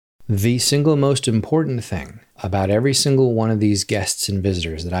The single most important thing about every single one of these guests and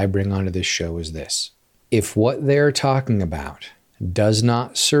visitors that I bring onto this show is this. If what they're talking about does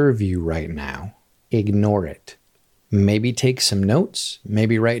not serve you right now, ignore it. Maybe take some notes,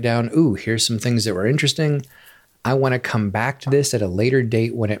 maybe write down, here's some things that were interesting. I want to come back to this at a later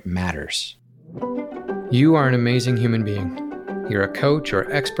date when it matters. You are an amazing human being. You're a coach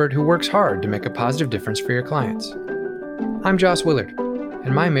or expert who works hard to make a positive difference for your clients. I'm Joss Willard,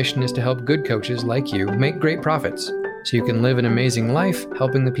 and my mission is to help good coaches like you make great profits so you can live an amazing life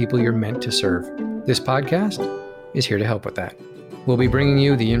helping the people you're meant to serve. This podcast is here to help with that. We'll be bringing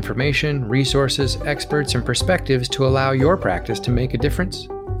you the information, resources, experts, and perspectives to allow your practice to make a difference,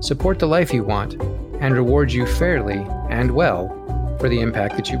 support the life you want, and reward you fairly and well for the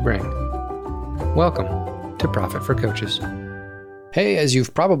impact that you bring. Welcome to Profit for Coaches. Hey, as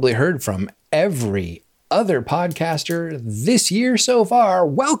you've probably heard from every other podcaster this year so far,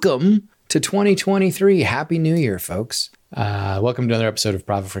 welcome to 2023. Happy New Year, folks. Welcome to another episode of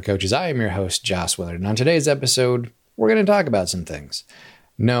Profit for Coaches. I am your host, Joss Willard, and on today's episode, we're going to talk about some things.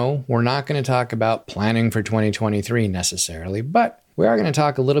 No, we're not going to talk about planning for 2023 necessarily, but we are going to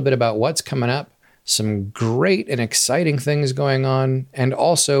talk a little bit about what's coming up, some great and exciting things going on, and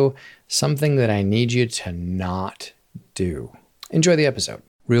also something that I need you to not do. Enjoy the episode.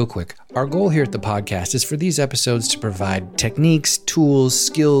 Real quick, our goal here at the podcast is for these episodes to provide techniques, tools,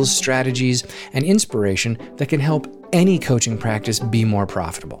 skills, strategies, and inspiration that can help any coaching practice be more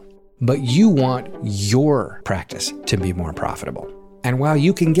profitable. But you want your practice to be more profitable. And while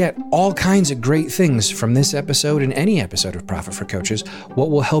you can get all kinds of great things from this episode and any episode of Profit for Coaches,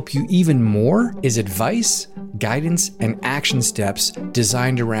 what will help you even more is advice, guidance, and action steps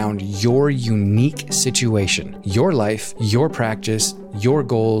designed around your unique situation, your life, your practice, your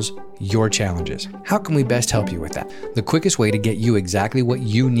goals, your challenges. How can we best help you with that? The quickest way to get you exactly what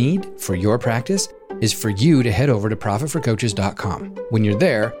you need for your practice is for you to head over to profitforcoaches.com. When you're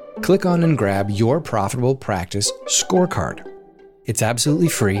there, click on and grab your Profitable Practice Scorecard. It's absolutely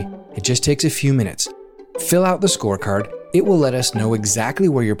free. It just takes a few minutes. Fill out the scorecard. It will let us know exactly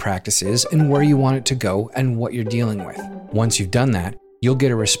where your practice is and where you want it to go and what you're dealing with. Once you've done that, you'll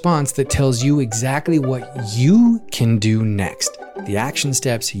get a response that tells you exactly what you can do next, the action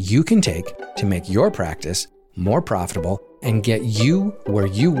steps you can take to make your practice more profitable and get you where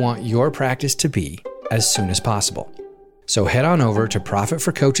you want your practice to be as soon as possible. So head on over to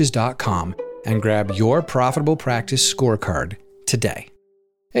profitforcoaches.com and grab your Profitable Practice Scorecard today.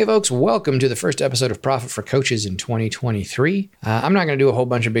 Hey folks, welcome to the first episode of Profit for Coaches in 2023. I'm not going to do a whole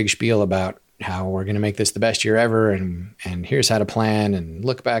bunch of big spiel about how we're going to make this the best year ever and here's how to plan and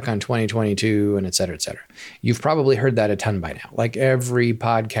look back on 2022 and et cetera, et cetera. You've probably heard that a ton by now. Like every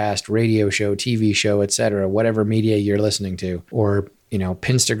podcast, radio show, TV show, et cetera, whatever media you're listening to, or,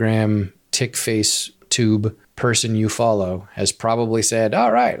 Pinstagram, TickFace, Tube person you follow has probably said,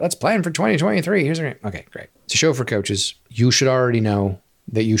 all right, let's plan for 2023. Okay, great. It's a show for coaches. You should already know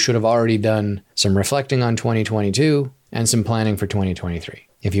that you should have already done some reflecting on 2022 and some planning for 2023.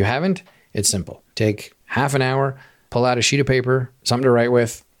 If you haven't, it's simple. Take half an hour, pull out a sheet of paper, something to write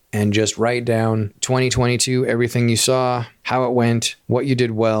with, and just write down 2022, everything you saw, how it went, what you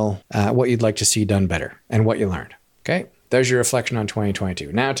did well, what you'd like to see done better, and what you learned. Okay? There's your reflection on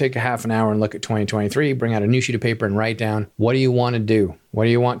 2022. Now take a half an hour and look at 2023, bring out a new sheet of paper and write down, what do you want to do? What do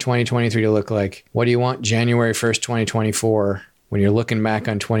you want 2023 to look like? What do you want January 1st, 2024? When you're looking back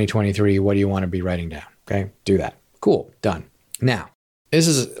on 2023, what do you want to be writing down? Okay, do that. Cool, done. Now, this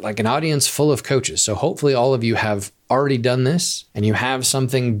is like an audience full of coaches. So hopefully all of you have already done this and you have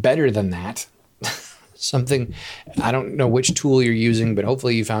something better than that. Something, I don't know which tool you're using, but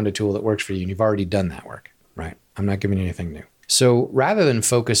hopefully you found a tool that works for you and you've already done that work, right? I'm not giving you anything new. So rather than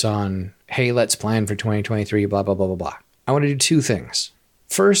focus on, hey, let's plan for 2023, blah, blah, blah, blah, blah, I want to do two things.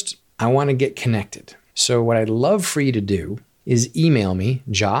 First, I want to get connected. So what I'd love for you to do is email me,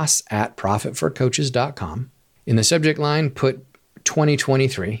 joss@profitforcoaches.com. In the subject line, put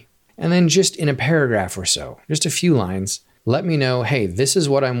 2023, and then just in a paragraph or so, just a few lines, let me know, hey, this is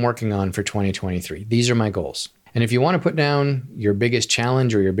what I'm working on for 2023. These are my goals. And if you want to put down your biggest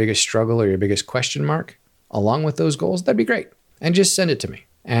challenge or your biggest struggle or your biggest question mark, along with those goals, that'd be great. And just send it to me.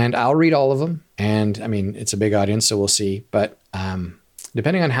 And I'll read all of them. And it's a big audience, so we'll see. But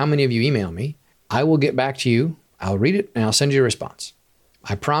depending on how many of you email me, I will get back to you. I'll read it and I'll send you a response.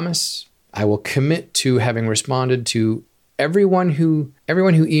 I promise I will commit to having responded to everyone who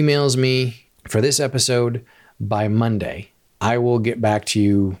emails me for this episode by Monday. I will get back to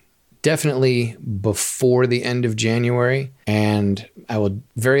you definitely before the end of January, and I will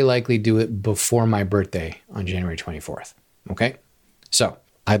very likely do it before my birthday on January 24th. Okay? So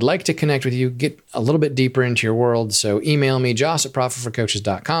I'd like to connect with you, get a little bit deeper into your world. So email me,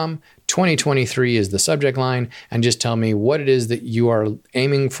 joss@profitforcoaches.com. 2023 is the subject line, and just tell me what it is that you are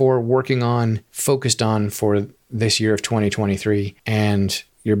aiming for, working on, focused on for this year of 2023, and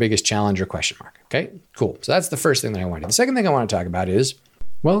your biggest challenge or question mark. Okay, cool. So that's the first thing that I wanted. The second thing I want to talk about is,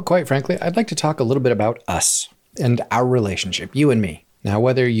 well, quite frankly, I'd like to talk a little bit about us and our relationship, you and me. Now,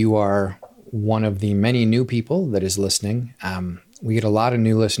 whether you are one of the many new people that is listening, we get a lot of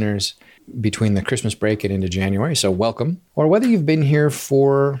new listeners between the Christmas break and into January, so welcome. Or whether you've been here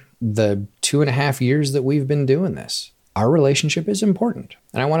for the 2.5 years that we've been doing this, our relationship is important.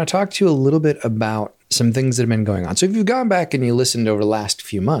 And I want to talk to you a little bit about some things that have been going on. So if you've gone back and you listened over the last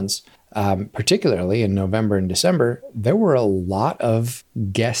few months, particularly in November and December, there were a lot of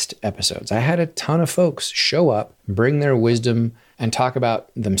guest episodes. I had a ton of folks show up, bring their wisdom, and talk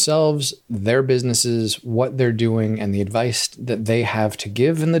about themselves, their businesses, what they're doing, and the advice that they have to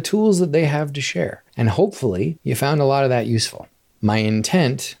give and the tools that they have to share. And hopefully you found a lot of that useful. My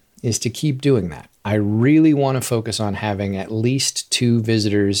intent is to keep doing that. I really want to focus on having at least 2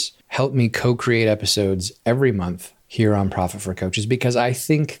 visitors help me co-create episodes every month here on Profit for Coaches, because I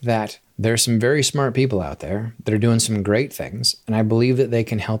think that there's some very smart people out there that are doing some great things, and I believe that they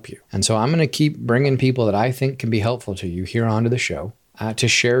can help you. And so I'm going to keep bringing people that I think can be helpful to you here onto the show to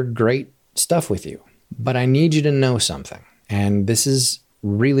share great stuff with you. But I need you to know something, and this is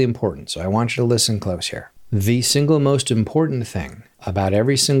really important, so I want you to listen close here. The single most important thing about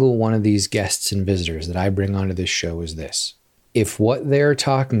every single one of these guests and visitors that I bring onto this show is this. If what they're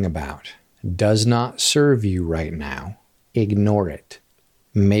talking about does not serve you right now, ignore it.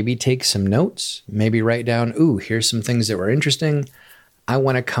 Maybe take some notes, maybe write down, ooh, here's some things that were interesting. I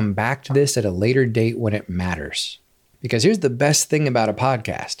want to come back to this at a later date when it matters. Because here's the best thing about a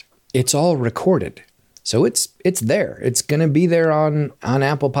podcast. It's all recorded. So it's there. It's going to be there on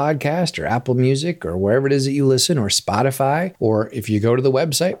Apple Podcast or Apple Music or wherever it is that you listen, or Spotify, or if you go to the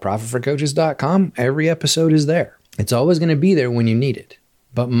website, profitforcoaches.com, every episode is there. It's always going to be there when you need it.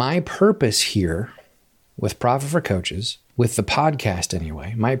 But my purpose here with Profit for Coaches, with the podcast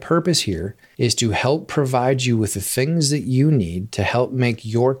anyway, my purpose here is to help provide you with the things that you need to help make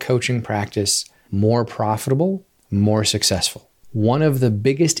your coaching practice more profitable, more successful. One of the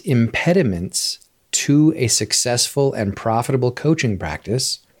biggest impediments to a successful and profitable coaching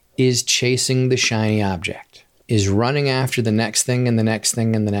practice is chasing the shiny object, is running after the next thing and the next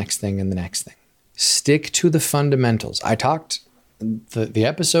thing and the next thing and the next thing. Stick to the fundamentals. I talked the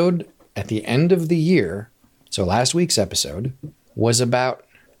episode at the end of the year, so last week's episode, was about,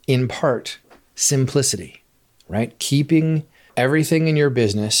 in part, simplicity, right? Keeping everything in your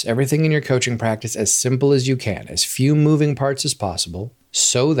business, everything in your coaching practice as simple as you can, as few moving parts as possible,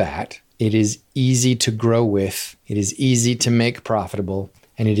 so that it is easy to grow with, it is easy to make profitable,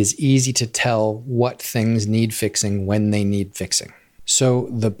 and it is easy to tell what things need fixing when they need fixing. So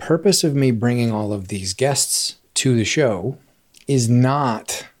the purpose of me bringing all of these guests to the show is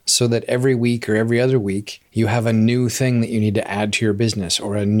not so that every week or every other week you have a new thing that you need to add to your business,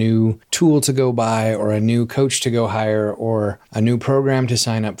 or a new tool to go buy, or a new coach to go hire, or a new program to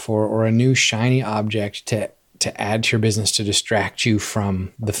sign up for, or a new shiny object to add to your business to distract you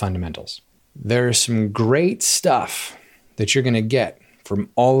from the fundamentals. There's some great stuff that you're going to get from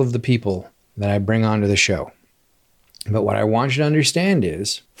all of the people that I bring onto the show. But what I want you to understand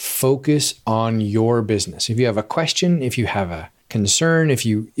is focus on your business. If you have a question, if you have a concern, if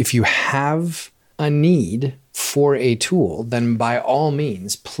you have a need for a tool, then by all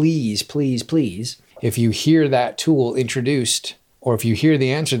means, please, please, please, if you hear that tool introduced, or if you hear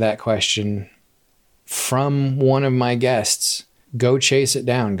the answer to that question from one of my guests, go chase it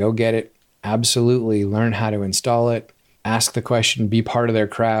down, go get it. Absolutely learn how to install it, ask the question, be part of their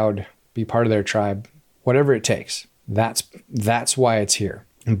crowd, be part of their tribe, whatever it takes. That's why it's here.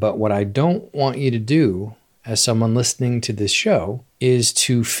 But what I don't want you to do as someone listening to this show is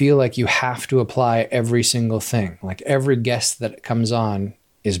to feel like you have to apply every single thing. Like every guest that comes on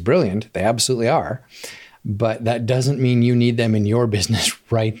is brilliant. They absolutely are. But that doesn't mean you need them in your business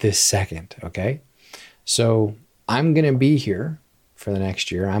right this second, okay? So I'm going to be here for the next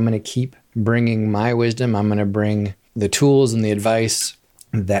year. I'm going to keep bringing my wisdom. I'm going to bring the tools and the advice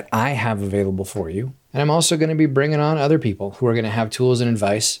that I have available for you. And I'm also going to be bringing on other people who are going to have tools and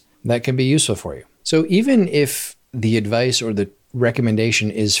advice that can be useful for you. So even if the advice or the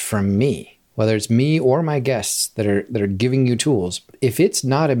recommendation is from me, whether it's me or my guests that are giving you tools, if it's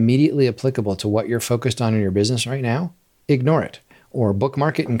not immediately applicable to what you're focused on in your business right now, ignore it or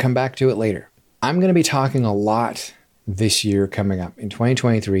bookmark it and come back to it later. I'm going to be talking a lot this year coming up in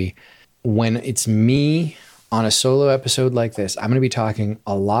 2023 when it's me on a solo episode like this, I'm going to be talking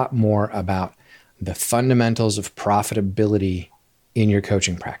a lot more about the fundamentals of profitability in your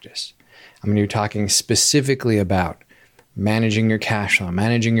coaching practice. I'm going to be talking specifically about managing your cash flow,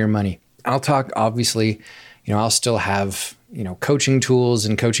 managing your money. I'll talk, obviously, I'll still have, coaching tools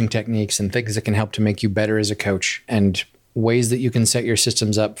and coaching techniques and things that can help to make you better as a coach, and ways that you can set your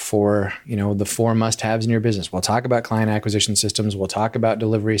systems up for, the 4 must-haves in your business. We'll talk about client acquisition systems. We'll talk about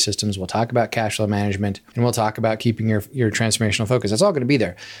delivery systems. We'll talk about cash flow management, and we'll talk about keeping your transformational focus. That's all going to be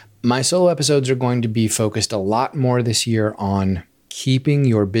there. My solo episodes are going to be focused a lot more this year on keeping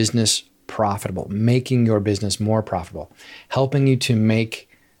your business profitable, making your business more profitable, helping you to make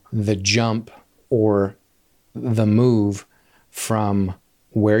the jump or the move from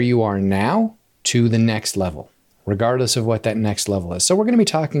where you are now to the next level, regardless of what that next level is. So we're going to be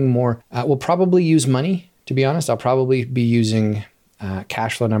talking more. We'll probably use money, to be honest. I'll probably be using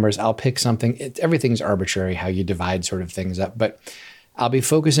cash flow numbers. I'll pick something. Everything's arbitrary how you divide sort of things up, but I'll be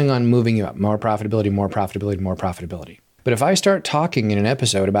focusing on moving you up, more profitability, more profitability, more profitability. But if I start talking in an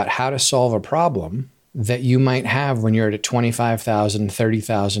episode about how to solve a problem that you might have when you're at a $25,000,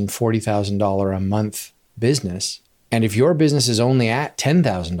 $30,000, $40,000 a month business, and if your business is only at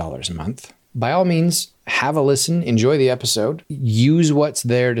 $10,000 a month, by all means, have a listen, enjoy the episode, use what's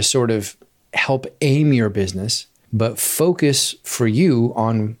there to sort of help aim your business, but focus for you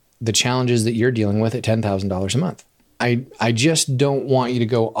on the challenges that you're dealing with at $10,000 a month. I just don't want you to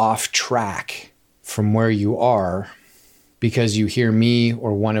go off track from where you are because you hear me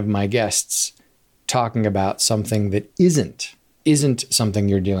or one of my guests talking about something that isn't something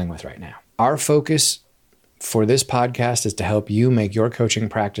you're dealing with right now. Our focus for this podcast is to help you make your coaching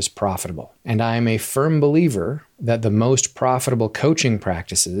practice profitable. And I am a firm believer that the most profitable coaching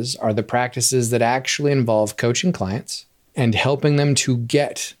practices are the practices that actually involve coaching clients and helping them to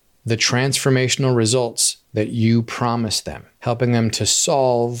get the transformational results that you promise them, helping them to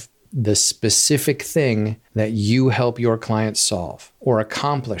solve the specific thing that you help your clients solve, or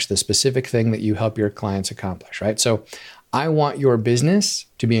accomplish the specific thing that you help your clients accomplish, right? So I want your business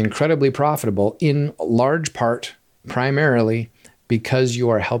to be incredibly profitable in large part, primarily because you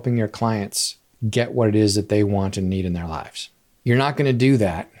are helping your clients get what it is that they want and need in their lives. You're not going to do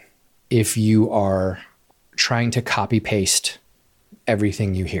that if you are trying to copy paste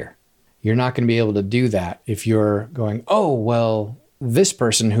everything you hear. You're not going to be able to do that if you're going, oh, well, this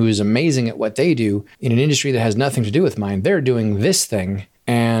person who is amazing at what they do in an industry that has nothing to do with mine, they're doing this thing,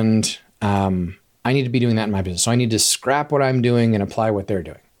 and I need to be doing that in my business. So I need to scrap what I'm doing and apply what they're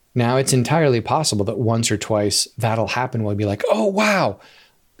doing. Now, it's entirely possible that once or twice that'll happen. We'll be like, oh, wow,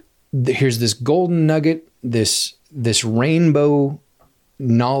 here's this golden nugget, this rainbow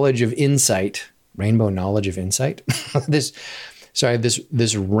knowledge of insight, this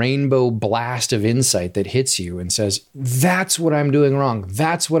rainbow blast of insight that hits you and says, that's what I'm doing wrong.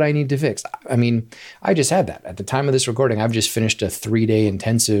 That's what I need to fix. I mean, I just had that. At the time of this recording, I've just finished a 3-day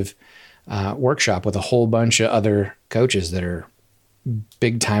intensive workshop with a whole bunch of other coaches that are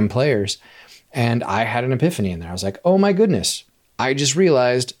big time players. And I had an epiphany in there. I was like, oh my goodness, I just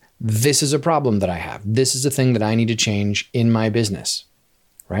realized this is a problem that I have. This is a thing that I need to change in my business,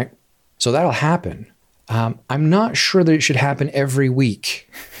 right? So that'll happen. I'm not sure that it should happen every week.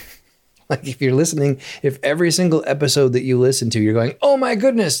 Like if you're listening, if every single episode that you listen to, you're going, oh my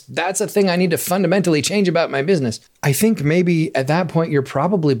goodness, that's a thing I need to fundamentally change about my business. I think maybe at that point, you're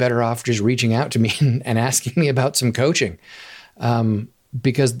probably better off just reaching out to me and asking me about some coaching.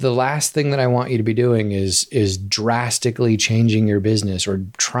 Because the last thing that I want you to be doing is drastically changing your business or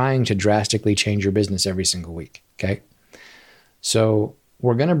trying to drastically change your business every single week. Okay. So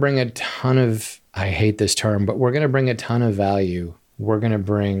we're going to bring a ton of, I hate this term, but we're going to bring a ton of value. We're going to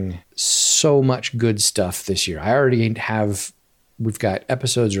bring so much good stuff this year. I already have, we've got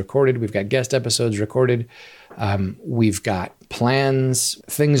episodes recorded. We've got guest episodes recorded. We've got plans.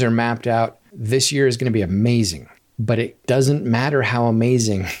 Things are mapped out. This year is going to be amazing, but it doesn't matter how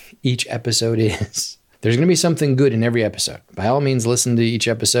amazing each episode is. There's going to be something good in every episode. By all means, listen to each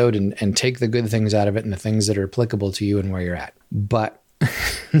episode and take the good things out of it and the things that are applicable to you and where you're at. But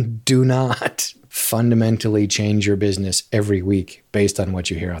do not fundamentally change your business every week based on what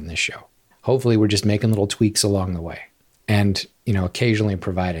you hear on this show. Hopefully we're just making little tweaks along the way and, occasionally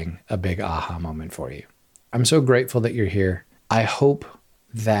providing a big aha moment for you. I'm so grateful that you're here. I hope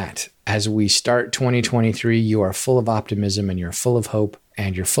that as we start 2023, you are full of optimism and you're full of hope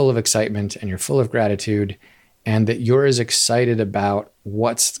and you're full of excitement and you're full of gratitude, and that you're as excited about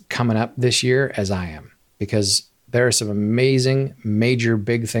what's coming up this year as I am, because there are some amazing, major,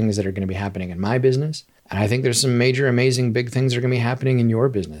 big things that are going to be happening in my business. And I think there's some major, amazing, big things that are going to be happening in your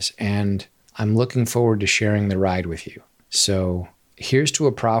business. And I'm looking forward to sharing the ride with you. So here's to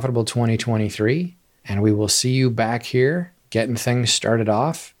a profitable 2023, and we will see you back here getting things started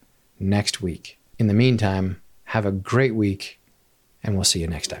off next week. In the meantime, have a great week, and we'll see you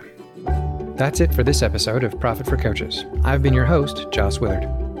next time. That's it for this episode of Profit for Coaches. I've been your host, Joss Willard.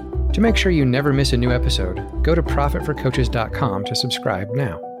 To make sure you never miss a new episode, go to profitforcoaches.com to subscribe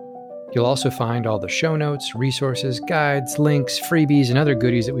now. You'll also find all the show notes, resources, guides, links, freebies, and other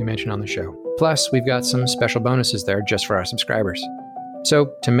goodies that we mention on the show. Plus, we've got some special bonuses there just for our subscribers.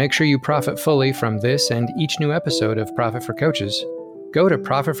 So, to make sure you profit fully from this and each new episode of Profit for Coaches, go to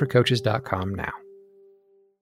profitforcoaches.com now.